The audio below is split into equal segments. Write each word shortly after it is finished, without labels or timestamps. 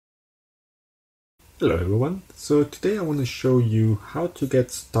Hello everyone, so today I want to show you how to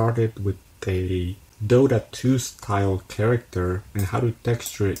get started with a Dota 2 style character and how to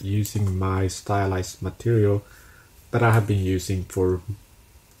texture it using my stylized material that I have been using for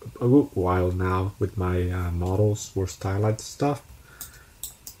a good while now with my models for stylized stuff.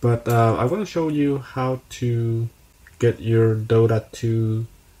 But I want to show you how to get your Dota 2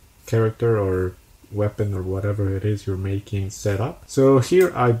 character or weapon or whatever it is you're making set up. So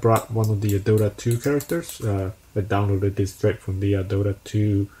here I brought one of the Dota 2 characters. I downloaded this straight from the Dota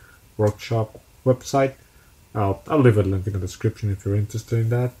 2 workshop website. I'll leave a link in the description if you're interested in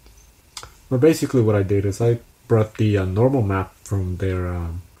that. But basically what I did is I brought the normal map from their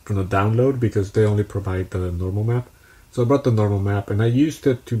from the download because they only provide the normal map. So I brought the normal map and I used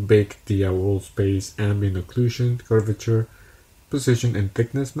it to bake the wall space, ambient occlusion, curvature, position and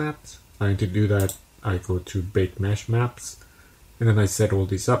thickness maps. And to do that, I go to bake mesh maps, and then I set all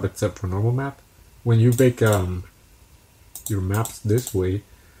these up except for normal map. When you bake your maps this way,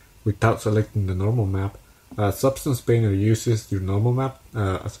 without selecting the normal map, Substance Painter uses your normal map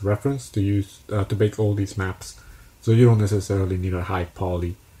as a reference to use to bake all these maps. So you don't necessarily need a high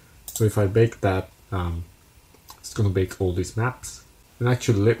poly. So if I bake that, it's gonna bake all these maps. And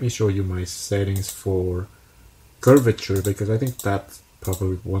actually, let me show you my settings for curvature because I think that's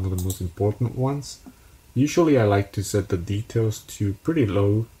probably one of the most important ones. Usually I like to set the details to pretty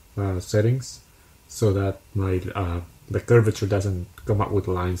low settings so that my the curvature doesn't come up with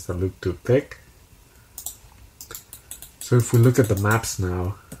lines that look too thick. So if we look at the maps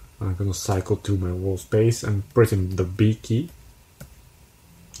now, I'm going to cycle through my wall space and pressing the B key.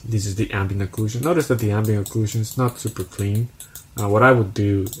 This is the ambient occlusion. Notice that the ambient occlusion is not super clean. What I would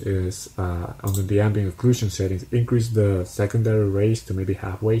do is, under the ambient occlusion settings, increase the secondary rays to maybe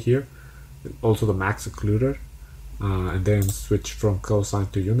halfway here, also the max occluder, and then switch from cosine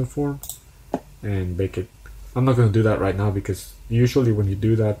to uniform and bake it. I'm not going to do that right now because usually when you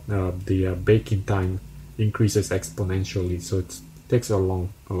do that, the baking time increases exponentially, so it takes a long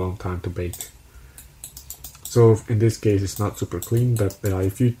time to bake. So in this case, it's not super clean, but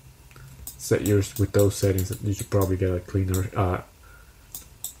if you set yours with those settings, you should probably get a cleaner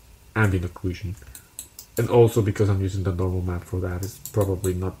ambient occlusion. And also because I'm using the normal map for that, it's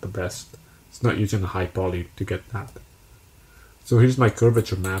probably not the best. It's not using a high poly to get that. So here's my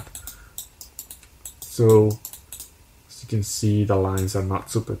curvature map. So as you can see, the lines are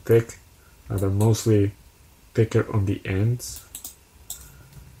not super thick. They're mostly thicker on the ends.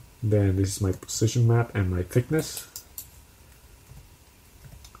 Then this is my position map and my thickness.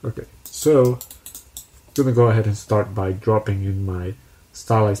 Okay, so I'm gonna go ahead and start by dropping in my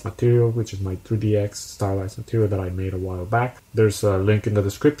stylized material, which is my 3DX stylized material that I made a while back. There's a link in the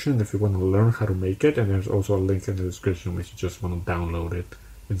description if you want to learn how to make it, and there's also a link in the description if you just want to download it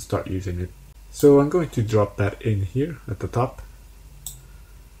and start using it. So I'm going to drop that in here at the top.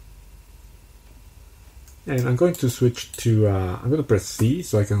 And I'm going to switch to, I'm going to press C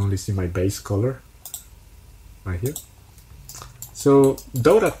so I can only see my base color right here. So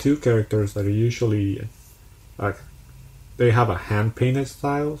Dota 2 characters are usually, they have a hand painted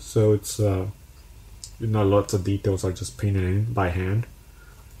style, so it's, lots of details are just painted in by hand.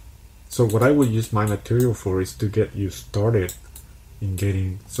 So what I would use my material for is to get you started in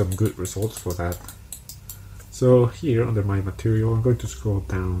getting some good results for that. So here under my material, I'm going to scroll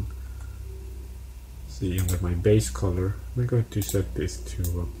down. See, under my base color, I'm going to set this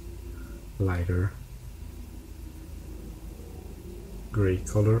to lighter gray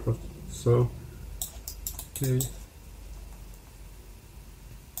color or so. Okay.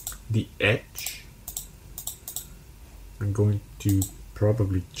 The edge, I'm going to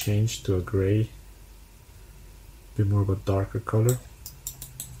probably change to a gray, a bit more of a darker color.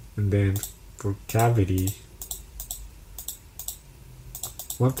 And then for cavity,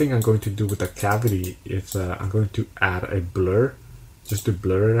 one thing I'm going to do with the cavity is I'm going to add a blur, just to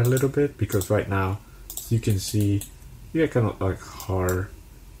blur it a little bit, because right now, as you can see, you get kind of like hard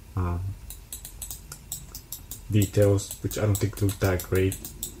details, which I don't think look that great.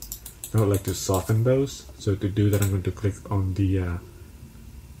 I would like to soften those. So to do that, I'm going to click on the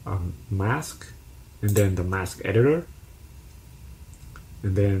mask, and then the mask editor,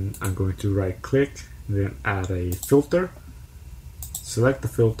 and then I'm going to right click and then add a filter. Select the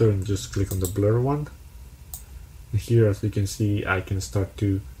filter and just click on the blur one. And here, as you can see, I can start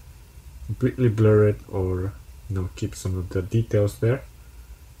to completely blur it, or keep some of the details there.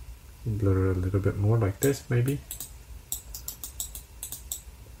 Blur it a little bit more like this, maybe.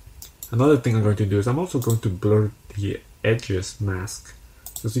 Another thing I'm going to do is I'm also going to blur the edges mask.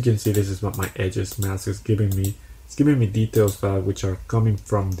 So as you can see, this is what my edges mask is giving me. It's giving me details which are coming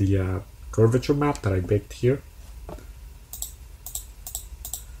from the curvature map that I baked here.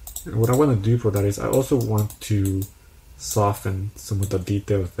 And what I want to do for that is I also want to soften some of the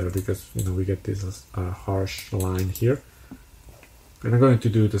details there, because we get this harsh line here. And I'm going to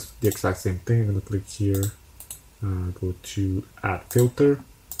do the exact same thing. I'm going to click here, go to add filter,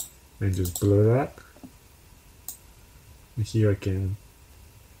 and just blur that. And here I can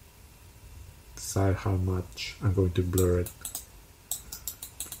decide how much I'm going to blur it.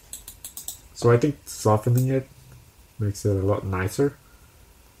 So I think softening it makes it a lot nicer.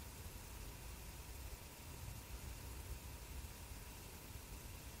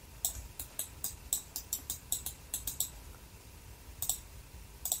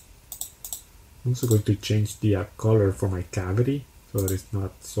 I'm also going to change the color for my cavity so that it's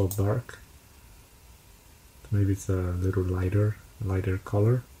not so dark. Maybe it's a little lighter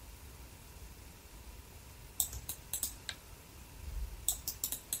color.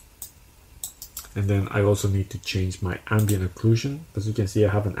 And then I also need to change my ambient occlusion. As you can see, I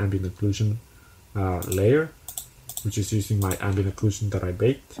have an ambient occlusion layer, which is using my ambient occlusion that I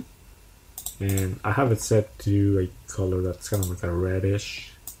baked. And I have it set to a color that's kind of like a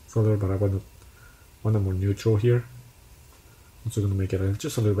reddish color, but I want a more neutral here. I'm also going to make it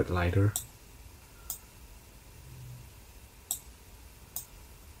just a little bit lighter.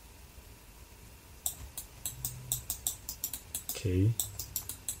 Okay.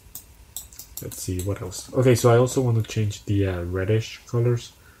 Let's see what else. Okay, so I also want to change the reddish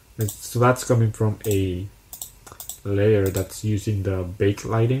colors. And so that's coming from a layer that's using the bake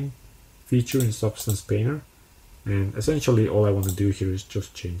lighting feature in Substance Painter. And essentially all I want to do here is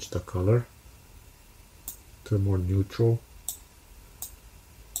just change the color to a more neutral.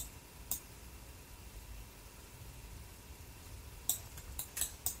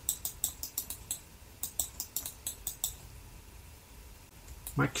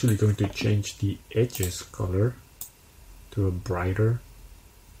 I'm actually going to change the edges color to a brighter.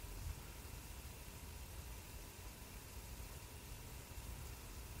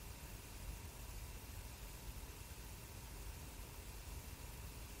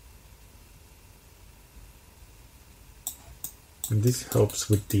 And this helps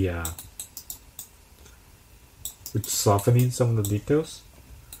with the with softening some of the details.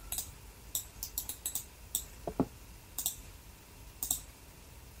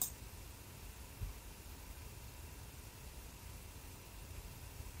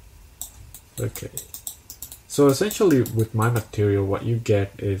 Okay, so essentially with my material, what you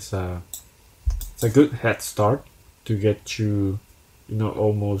get is it's a good head start to get you,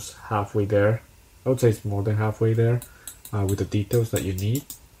 almost halfway there. I would say it's more than halfway there with the details that you need.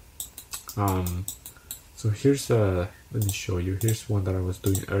 So here's let me show you. Here's one that I was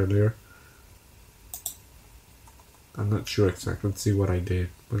doing earlier. I'm not sure exactly. Let's see what I did.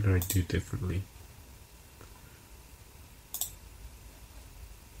 What did I do differently?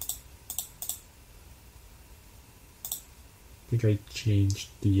 I think I changed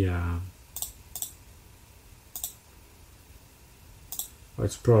the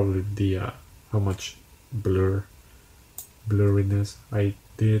it's probably the how much blurriness I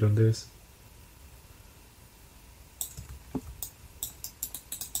did on this.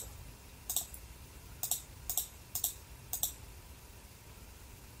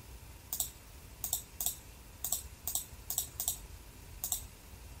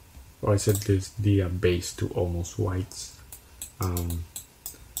 I set this the base to almost whites.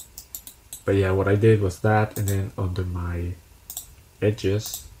 But yeah, what I did was that, and then under my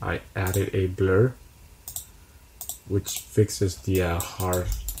edges I added a blur which fixes the hard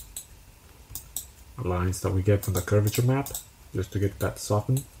lines that we get from the curvature map, just to get that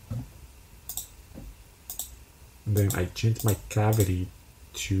softened. And then I changed my cavity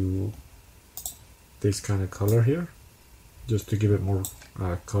to this kind of color here, just to give it more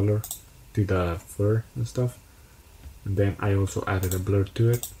color to the fur and stuff. And then I also added a blur to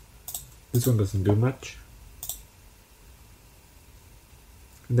it. This one doesn't do much.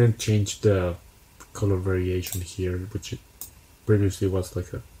 And then change the color variation here, which previously was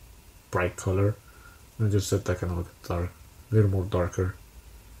like a bright color, and just set that kind of like dark, a little more darker.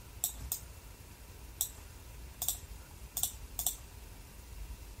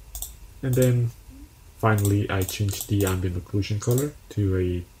 And then finally I changed the ambient occlusion color to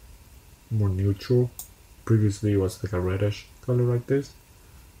a more neutral. Previously it was like a reddish color like this,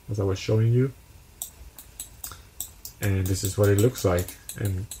 as I was showing you. And this is what it looks like.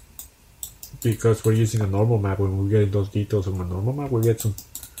 And because we're using a normal map, when we get those details from a normal map, we get some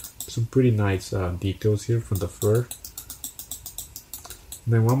pretty nice details here from the fur.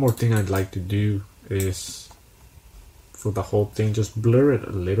 And then one more thing I'd like to do is, for the whole thing, just blur it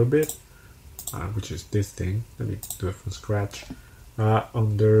a little bit, which is this thing. Let me do it from scratch.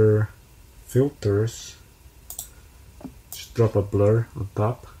 Under filters, just drop a blur on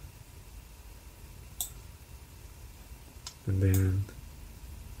top, and then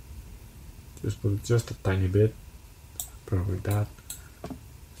just put just a tiny bit, probably that.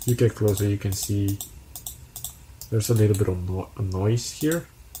 If you get closer, you can see there's a little bit of noise here,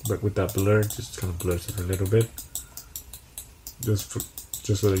 but with that blur, just kind of blurs it a little bit, just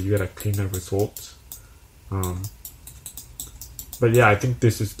so that you get a cleaner result. But yeah, I think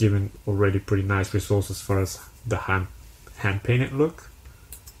this is giving already pretty nice results as far as the hand painted look.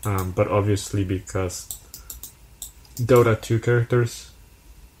 But obviously, because Dota 2 characters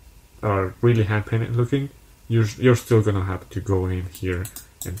are really hand painted looking, you're still gonna have to go in here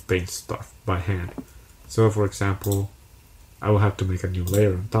and paint stuff by hand. So for example, I will have to make a new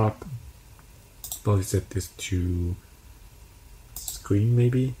layer on top. Probably set this to screen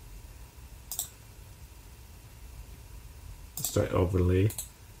maybe. Let's try overlay,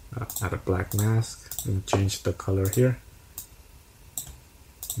 add a black mask, and change the color here.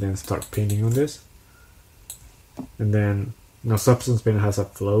 Then start painting on this. And then now Substance Painter has a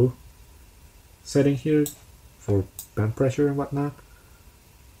flow setting here for pen pressure and whatnot.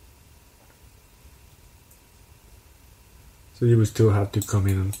 So you will still have to come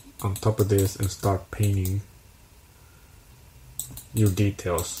in on top of this and start painting your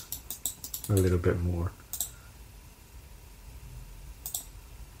details a little bit more.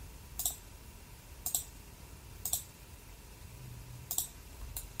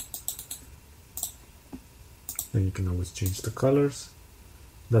 Then you can always change the colors.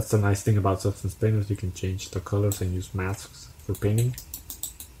 That's the nice thing about Substance Painters, you can change the colors and use masks for painting.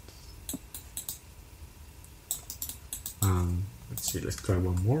 Let's see, let's try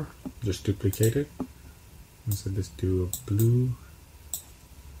one more. Just duplicate it. So let's do a blue.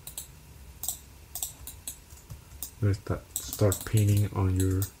 Let's start painting on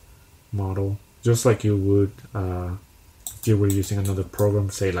your model, just like you would if you were using another program,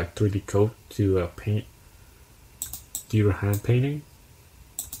 say like 3D Coat, to paint do your hand painting.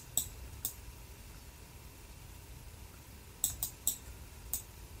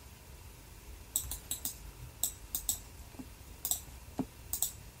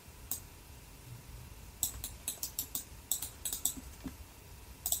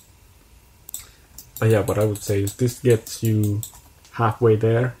 But yeah, what I would say is this gets you halfway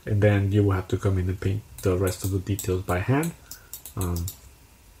there, and then you will have to come in and paint the rest of the details by hand.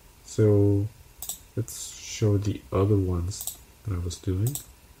 So let's show the other ones that I was doing.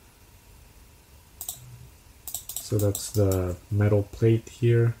 So that's the metal plate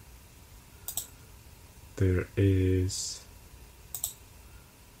here. There is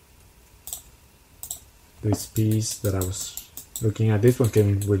this piece that I was looking at. This one came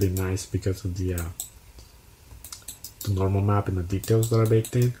in really nice because of the normal map and the details that are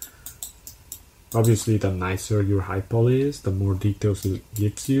baked in. Obviously, the nicer your high poly is, the more details it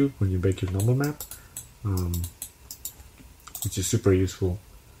gives you when you bake your normal map, which is super useful.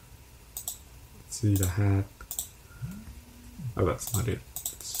 Let's see the hat. Oh, that's not it.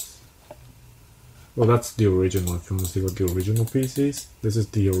 Well, that's the original. If you want to see what the original piece is, this is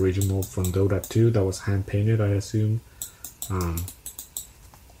the original from Dota 2 that was hand painted, I assume.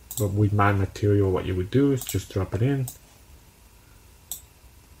 But with my material, what you would do is just drop it in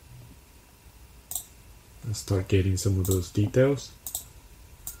and start getting some of those details.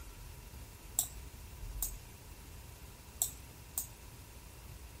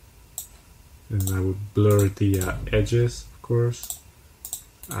 And I would blur the edges, of course.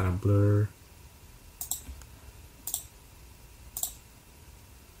 Add a blur.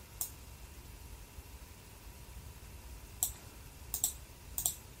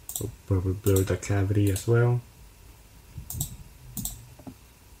 Probably blur the cavity as well.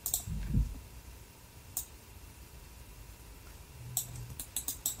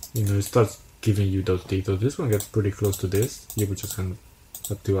 You know, it starts giving you those details. This one gets pretty close to this. You would just kind of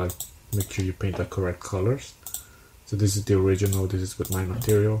have to make sure you paint the correct colors. So this is the original. This is with my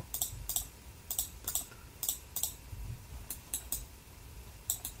material.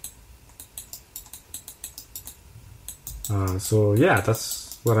 So yeah,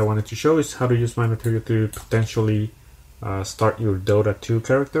 that's what I wanted to show, is how to use my material to potentially start your Dota 2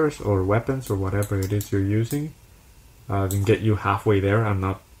 characters or weapons or whatever it is you're using, and get you halfway there. I'm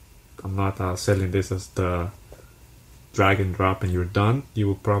not selling this as the drag and drop and you're done. You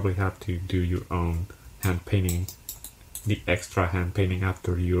will probably have to do your own hand painting, the extra hand painting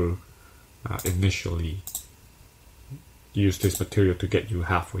after you initially use this material to get you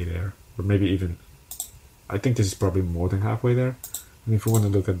halfway there, or maybe even, I think this is probably more than halfway there. And if you want to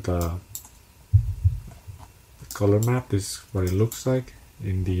look at the color map. This is what it looks like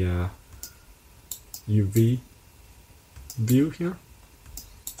in the UV view here.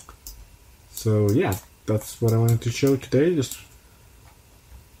 So yeah, that's what I wanted to show today. Just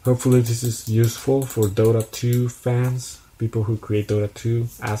hopefully this is useful for Dota 2 fans, people who create Dota 2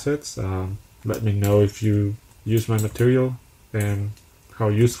 assets. Let me know if you use my material and how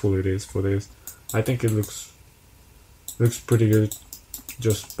useful it is for this. I think it looks pretty good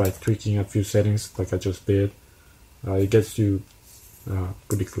just by tweaking a few settings like I just did. It gets you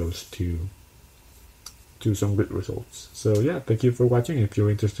pretty close to some good results. So yeah, thank you for watching. If you're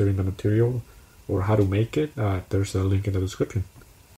interested in the material or how to make it, there's a link in the description.